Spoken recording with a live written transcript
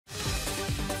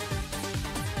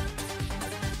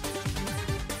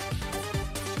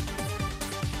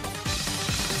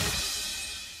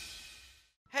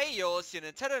Hey y'all, it's your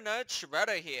Nintendo nerd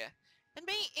Shiruetto here, and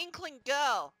me, Inkling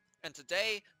Girl, and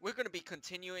today we're going to be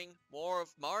continuing more of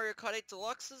Mario Kart 8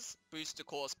 Deluxe's Booster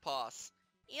Course Pass.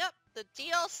 Yep, the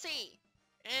DLC,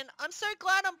 and I'm so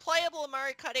glad I'm playable in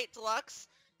Mario Kart 8 Deluxe.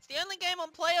 It's the only game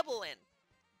I'm playable in.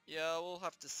 Yeah, we'll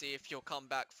have to see if you'll come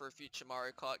back for a future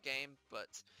Mario Kart game, but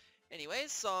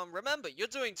anyways, remember, you're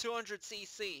doing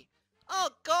 200cc. Oh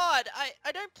god,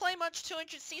 I don't play much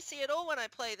 200cc at all when I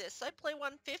play this. I play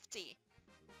 150.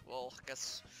 Well, I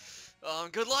guess,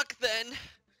 good luck then.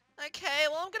 Okay,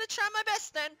 well, I'm gonna try my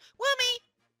best then. Woomy!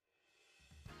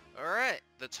 Alright,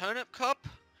 the Turnip Cup.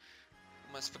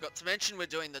 Almost forgot to mention we're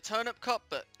doing the Turnip Cup,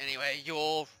 but anyway, you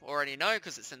all already know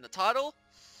because it's in the title.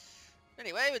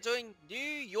 Anyway, we're doing New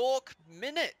York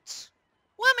Minute.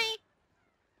 Woomy!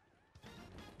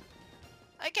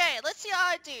 Okay, let's see how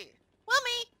I do.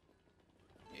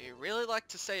 Woomy! You really like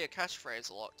to say your catchphrase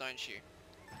a lot, don't you?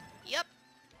 Yep.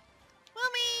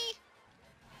 Woomy!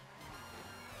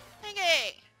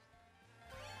 Okay.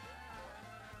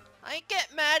 I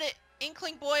get mad at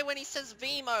Inkling Boy when he says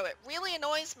Vimo. It really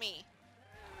annoys me.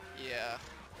 Yeah.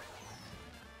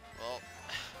 Well,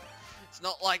 it's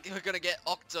not like we're gonna get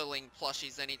Octoling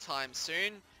plushies anytime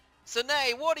soon.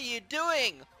 Sine, what are you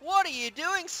doing? What are you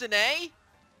doing, Sine?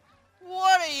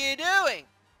 What are you doing?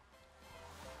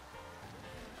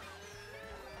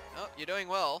 Oh, you're doing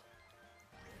well.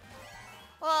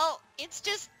 Well, it's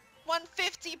just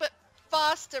 150 but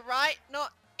faster, right?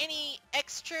 Not any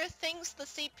extra things. The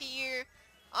CPU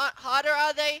aren't harder,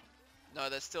 are they? No,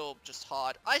 they're still just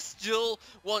hard. I still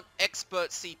want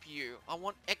expert CPU. I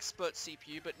want expert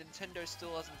CPU, but Nintendo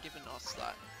still hasn't given us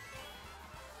that.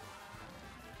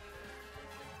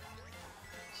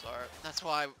 So, that's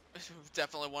why I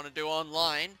definitely want to do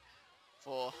online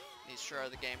for these Show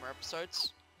the Gamer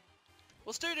episodes.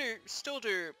 We'll still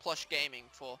do plush gaming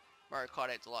for Mario Kart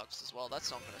 8 Deluxe as well. That's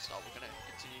not going to stop. We're going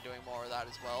to continue doing more of that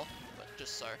as well. But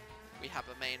just so we have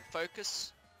a main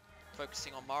focus.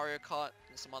 Focusing on Mario Kart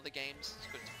and some other games. It's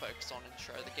good to focus on and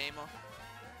Show the Gamer.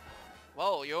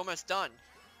 Whoa, you're almost done.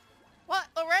 What,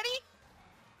 already?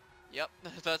 Yep,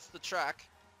 that's the track.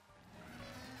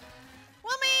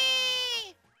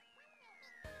 Wummy!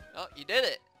 Oh, you did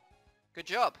it. Good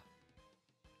job.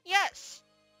 Yes.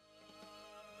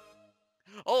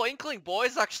 Oh, Inkling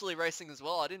Boy's actually racing as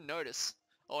well. I didn't notice.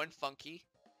 Oh, and Funky.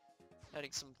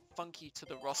 Adding some Funky to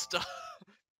the roster.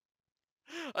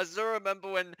 I still remember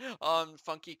when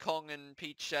Funky Kong and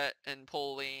Peachette and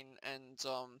Pauline and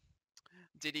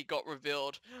Diddy got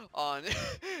revealed on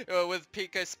with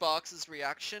PK Sparks'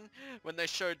 reaction when they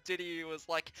showed Diddy. He was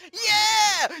like,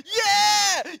 yeah,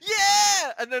 yeah,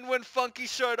 yeah, and then when Funky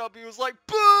showed up, he was like,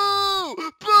 boo,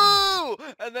 boo,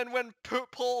 and then when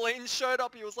Pauline showed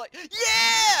up, he was like,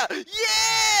 yeah,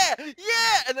 yeah,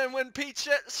 yeah, and then when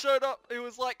Peachette showed up, he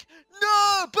was like,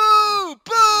 no, boo,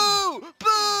 boo,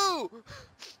 boo.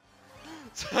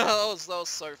 that was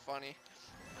so funny.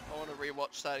 I want to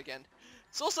rewatch that again.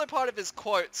 It's also part of his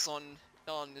quotes on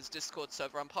his Discord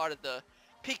server. I'm part of the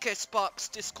PK Sparks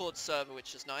Discord server,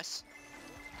 which is nice.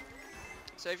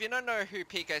 So if you don't know who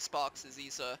PK Sparks is,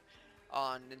 he's a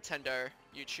Nintendo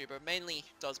YouTuber. Mainly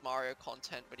does Mario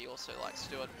content, but he also likes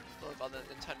to do a lot of other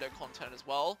Nintendo content as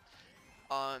well.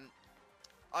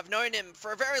 I've known him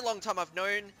for a very long time. I've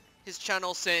known his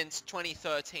channel since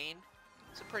 2013.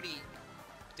 It's a pretty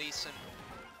decent,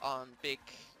 big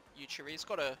YouTuber. He's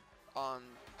got a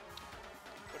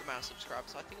good amount of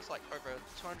subscribers. I think it's like over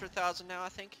 200,000 now, I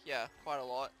think. Yeah, quite a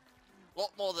lot. A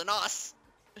lot more than us.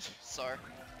 So,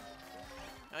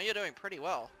 now you're doing pretty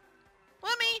well.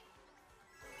 Wummy!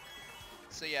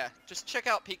 So yeah, just check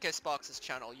out PK Sparks'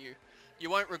 channel. You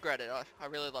won't regret it. I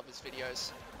really love his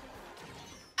videos.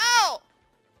 Ow!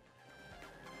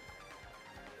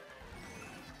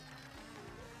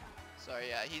 So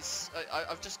yeah,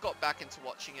 I've just got back into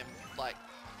watching him, like,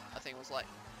 I think it was like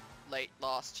late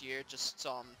last year, just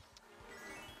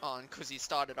because he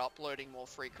started uploading more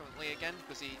frequently again,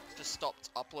 because he just stopped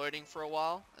uploading for a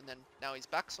while, and then now he's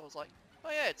back, so I was like,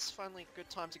 oh yeah, it's finally a good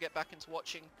time to get back into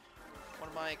watching one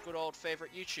of my good old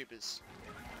favorite YouTubers.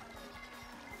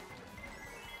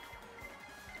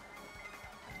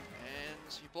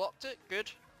 And you blocked it,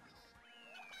 good.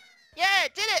 Yeah,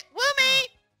 did it! Woomy!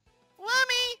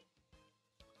 Woomy!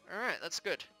 Alright, that's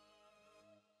good.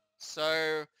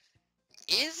 So,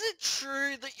 is it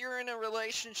true that you're in a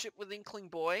relationship with Inkling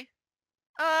Boy?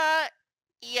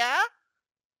 Yeah?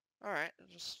 Alright,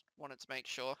 I just wanted to make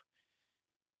sure.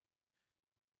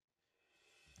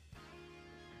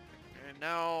 And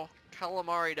now,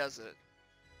 Kalimari Desert.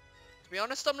 To be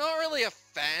honest, I'm not really a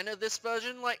fan of this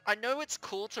version. Like, I know it's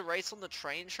cool to race on the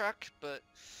train track, but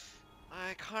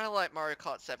I kind of like Mario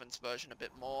Kart 7's version a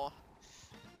bit more.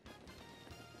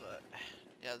 But,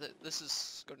 yeah, this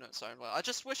is good in its own way. I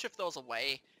just wish if there was a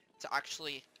way to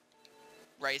actually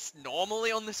race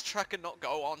normally on this track and not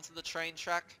go onto the train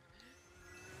track.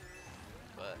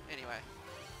 But, anyway.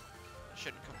 I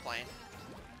shouldn't complain.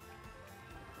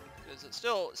 Because it's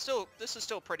this is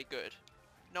still pretty good.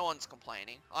 No one's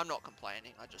complaining. I'm not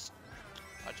complaining. I just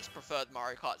prefer the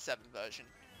Mario Kart 7 version.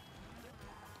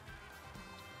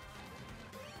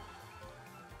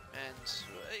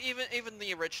 And even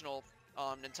the original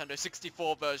Nintendo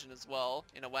 64 version as well,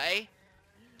 in a way.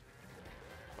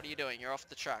 What are you doing? You're off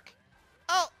the track.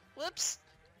 Oh, whoops.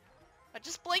 I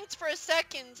just blinked for a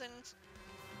second and...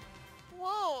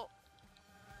 Whoa.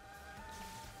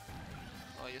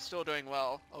 Oh, you're still doing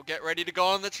well. I'll get ready to go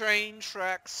on the train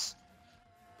tracks.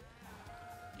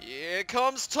 Here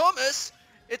comes Thomas!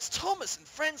 It's Thomas and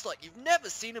friends like you've never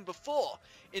seen him before,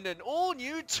 in an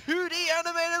all-new 2D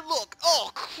animated look. Oh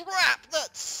crap,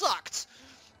 that sucked!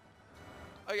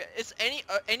 Okay, is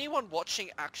anyone watching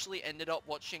actually ended up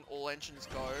watching All Engines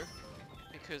Go?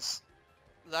 Because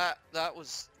that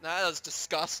was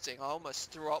disgusting. I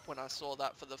almost threw up when I saw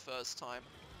that for the first time.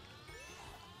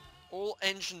 All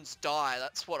engines die.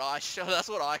 That's what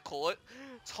I call it.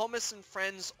 Thomas and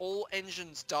friends, all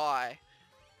engines die.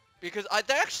 Because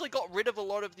they actually got rid of a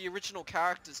lot of the original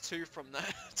characters too from the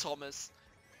Thomas.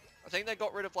 I think they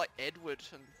got rid of like Edward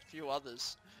and a few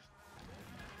others.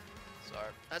 So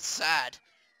that's sad.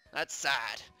 That's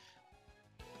sad.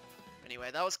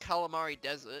 Anyway, that was Kalimari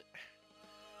Desert.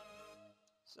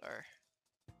 So,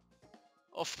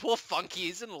 oh, poor Funky,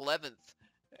 he's in 11th.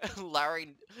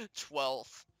 Larry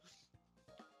 12th.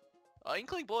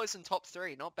 Inkling Boy's in top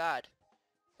 3, not bad.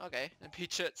 Okay, and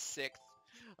Peach at 6th.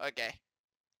 Okay.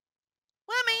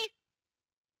 Whammy!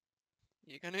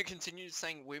 You're gonna continue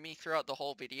saying Woomy throughout the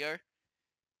whole video?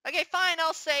 Okay, fine,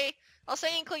 I'll say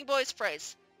Inkling Boy's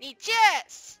phrase. Need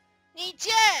Jess! Need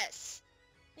Jess!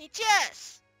 Need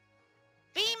Jess!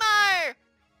 Beemo!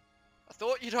 I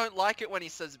thought you don't like it when he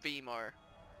says Beemo.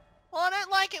 Well, I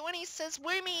don't like it when he says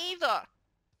Woomy either.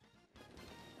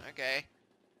 Okay.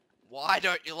 Why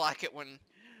don't you like it when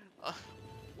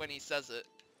he says it?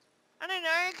 I don't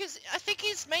know, because I think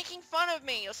he's making fun of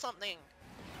me or something.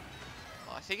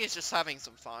 Oh, I think he's just having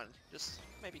some fun. Just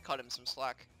maybe cut him some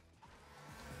slack.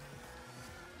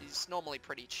 He's normally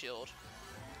pretty chilled.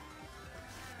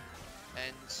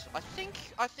 And I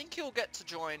think he'll get to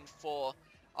join for...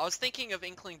 I was thinking of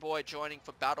Inkling Boy joining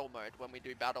for battle mode when we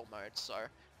do battle mode, so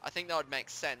I think that would make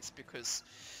sense because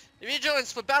if he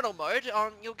joins for battle mode,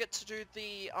 you'll get to do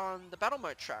the battle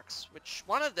mode tracks, which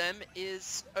one of them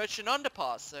is Ocean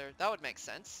Underpass, so that would make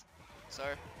sense. So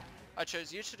I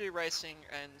chose you to do racing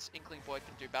and Inkling Boy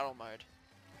can do battle mode.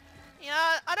 Yeah,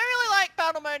 I don't really like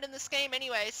battle mode in this game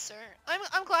anyway, so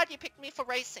I'm glad you picked me for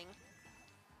racing.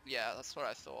 Yeah, that's what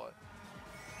I thought.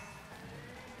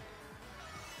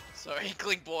 So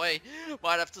Inkling Boy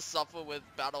might have to suffer with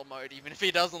battle mode even if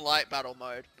he doesn't like battle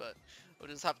mode, but we'll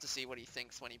just have to see what he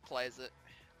thinks when he plays it.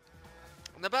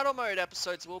 And the battle mode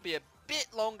episodes will be a bit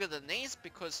longer than these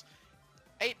because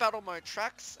 8 battle mode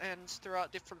tracks and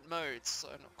throughout different modes,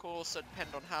 and of course it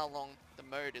depends on how long the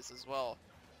mode is as well.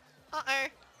 Uh-oh.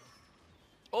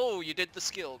 Oh, you did the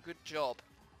skill. Good job.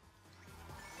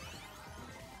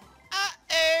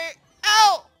 Uh-oh.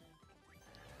 Ow!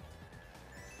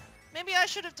 Maybe I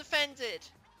should have defended.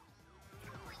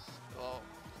 Well,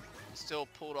 you still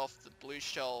pulled off the blue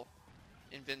shell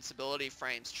invincibility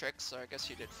frames trick, so I guess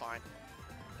you did fine.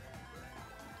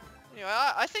 Anyway,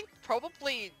 I think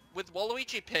probably with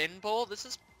Waluigi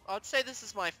Pinball, I'd say this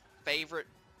is my favorite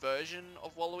version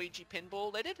of Waluigi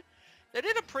Pinball. They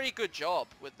did a pretty good job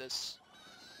with this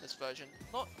version.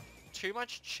 Not too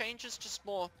much changes, just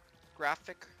more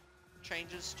graphic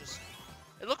changes. Just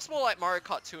it looks more like Mario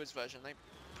Kart 2's version. They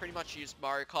pretty much used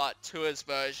Mario Kart 2's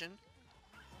version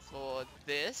for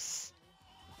this,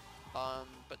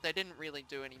 but they didn't really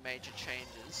do any major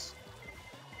changes.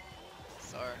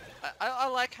 So I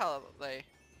like how they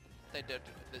did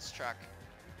this track.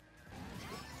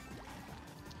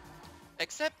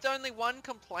 Except only one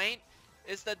complaint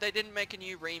is that they didn't make a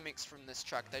new remix from this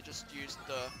track. They just used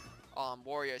the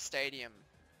Wario Stadium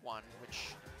one,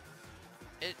 which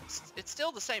it's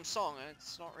still the same song.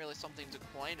 It's not really something to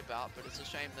complain about, but it's a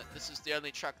shame that this is the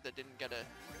only track that didn't get a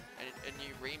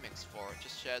new remix for it.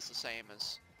 Just shares the same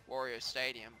as Wario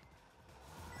Stadium,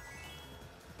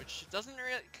 which doesn't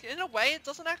really, in a way, it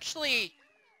doesn't actually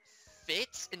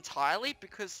fit entirely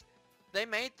because they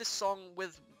made this song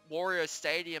with Wario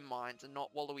Stadium in mind and not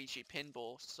Waluigi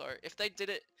Pinball. So if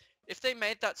they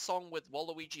made that song with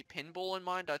Waluigi Pinball in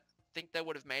mind, I think they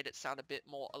would have made it sound a bit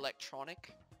more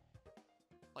electronic.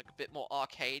 Like a bit more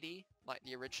arcadey, like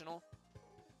the original.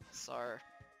 So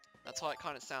that's why it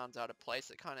kind of sounds out of place.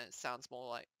 It kind of sounds more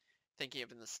like thinking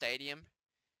of in the stadium.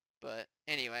 But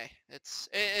anyway, it's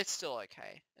still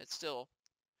okay. It's still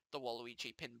the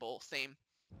Waluigi Pinball theme.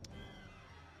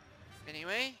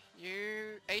 Anyway,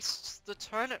 you aced the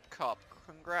Turnip Cup.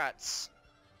 Congrats.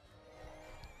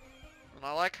 And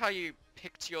I like how you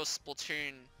picked your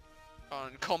Splatoon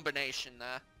combination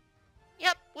there.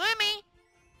 Yep, Wormy.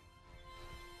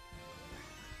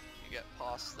 You get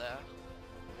past there.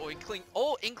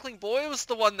 Oh, Inkling Boy was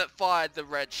the one that fired the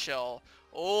red shell.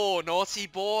 Oh, naughty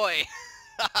boy.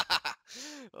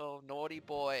 Oh, naughty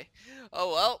boy.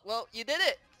 Oh, well, you did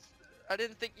it. I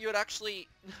didn't think you would actually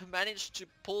manage to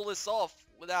pull this off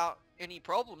without any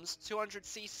problems.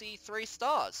 200cc, 3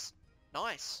 stars.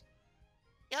 Nice.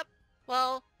 Yep,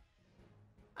 well,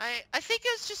 I think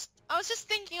I was just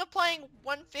thinking of playing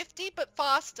 150 but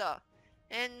faster,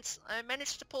 and I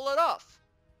managed to pull it off.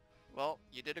 Well,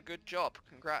 you did a good job.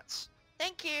 Congrats.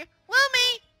 Thank you.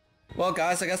 Wilmy! Well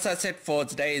guys, I guess that's it for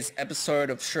today's episode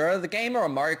of Shiruetto the Gamer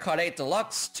on Mario Kart 8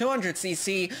 Deluxe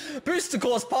 200cc Booster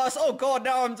Course Pass. Oh god,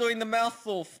 now I'm doing the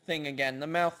mouthful thing again. The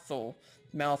mouthful.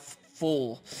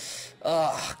 Mouthful.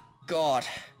 Oh god.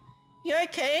 You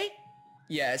okay?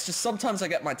 Yeah, it's just sometimes I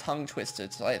get my tongue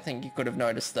twisted. I think you could have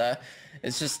noticed there.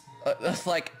 It's just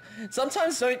like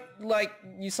sometimes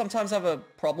you sometimes have a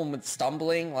problem with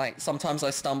stumbling. Like sometimes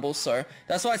I stumble, so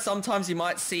that's why sometimes you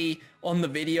might see on the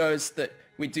videos that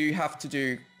we do have to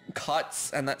do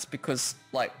cuts, and that's because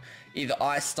like either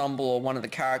I stumble or one of the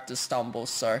characters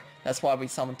stumbles, so that's why we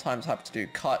sometimes have to do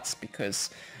cuts, because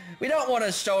we don't want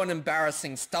to show an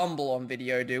embarrassing stumble on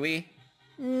video, do we?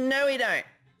 No, we don't.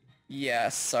 Yeah,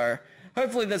 so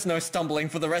hopefully there's no stumbling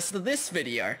for the rest of this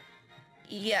video.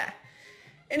 Yeah.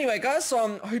 Anyway guys,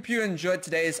 so I hope you enjoyed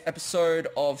today's episode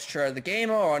of Shiruetto the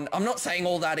Gamer on, I'm not saying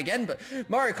all that again, but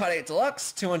Mario Kart 8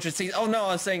 Deluxe 200cc, oh no,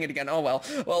 I'm saying it again, oh well.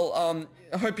 Well,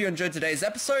 I hope you enjoyed today's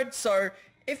episode, so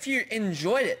if you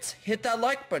enjoyed it, hit that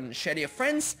like button, share to your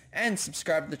friends, and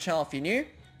subscribe to the channel if you're new.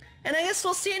 And I guess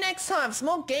we'll see you next time for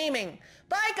more gaming.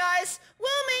 Bye guys,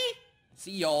 Wilmy!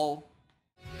 See y'all.